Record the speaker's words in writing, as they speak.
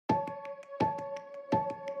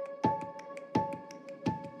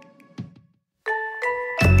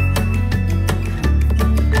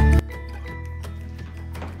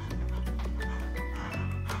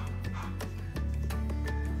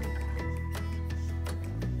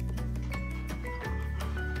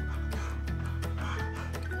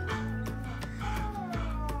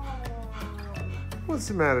What's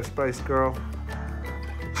the matter, Spice Girl?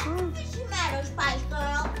 What's the matter, Spice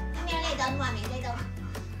Girl? Come here, lay down, mommy, lay down.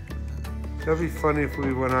 That'd be funny if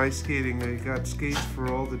we went ice skating and they got skates for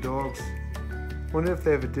all the dogs. Wonder if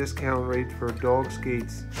they have a discount rate for dog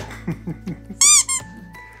skates.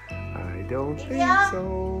 I don't think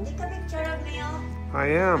so. Take a picture of me, oh. I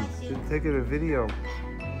am. Taking a video. What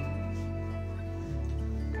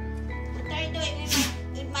are you doing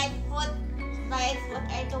with my foot? Spice, what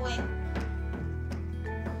are you doing?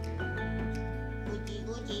 Gucci,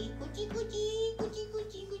 Gucci, Gucci, Gucci, Gucci,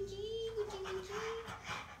 Gucci, Gucci,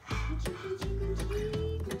 Gucci, Gucci, Gucci,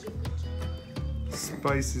 Gucci, Gucci.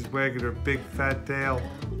 Spice is wagging her big fat tail.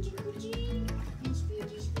 Gucci, Gucci.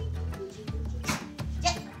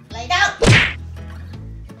 Yeah, lay down.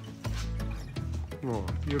 Oh,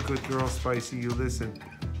 you're a good girl, Spicy. You listen.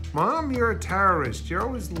 Mom, you're a terrorist. You're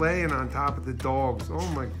always laying on top of the dogs. Oh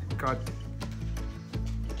my God.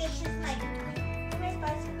 It's just like, come here,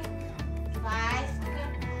 Spice. Spice.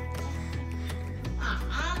 Ow!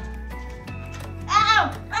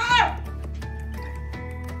 Ow!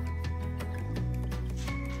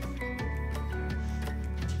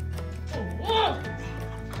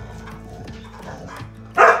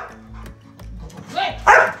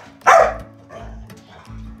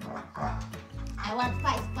 I want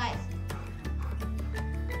Spice, Spice.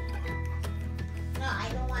 No, I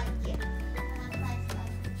don't want you. I want Spice,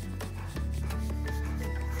 Spice.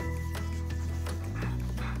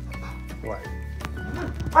 What?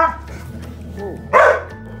 Whoa.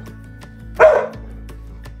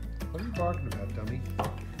 What are you barking about, dummy?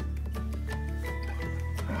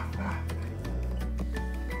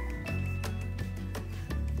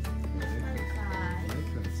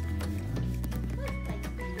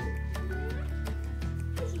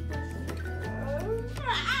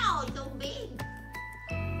 Ow, so big.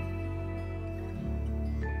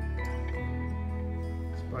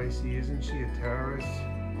 Spicy, isn't she a terrorist?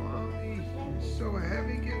 Mommy, you're so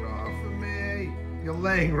heavy. Get off of me. You're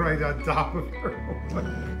laying right on top of her. Oh my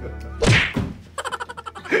God.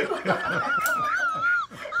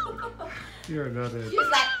 You're not a... She's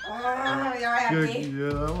like, oh, you're happy.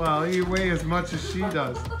 Yeah, well, you weigh as much as she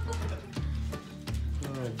does.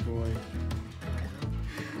 Oh boy.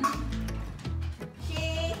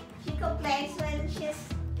 She complains when she's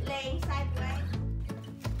laying sideways.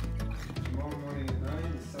 Tomorrow morning at 9,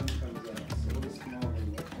 the sun comes out. So what's tomorrow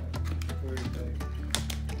look like? Thursday.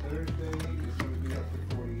 Thursday is going to be up to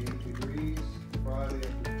 48 degrees. Friday up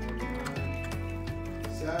to 49.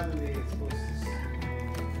 Saturday it's supposed to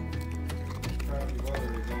crappy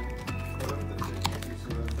weather again. Put up the 52, so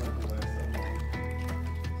that's not the last time.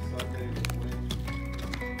 Sunday was wind.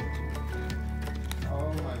 Oh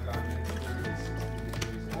my God, man, it's going to be 60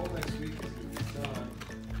 degrees. All next week is going to be sun.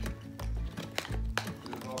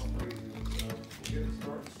 It's all crazy. So we'll get it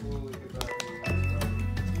started slowly, get back to the lifestyle.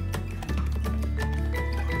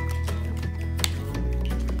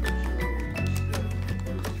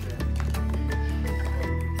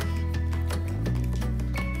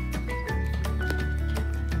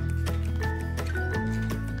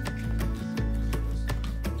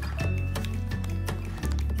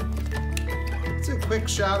 It's a quick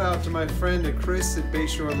shout out to my friend Chris at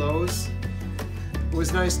Bayshore Lowe's. It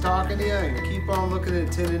was nice talking to you, and keep on looking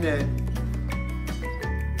at Tin and Ed.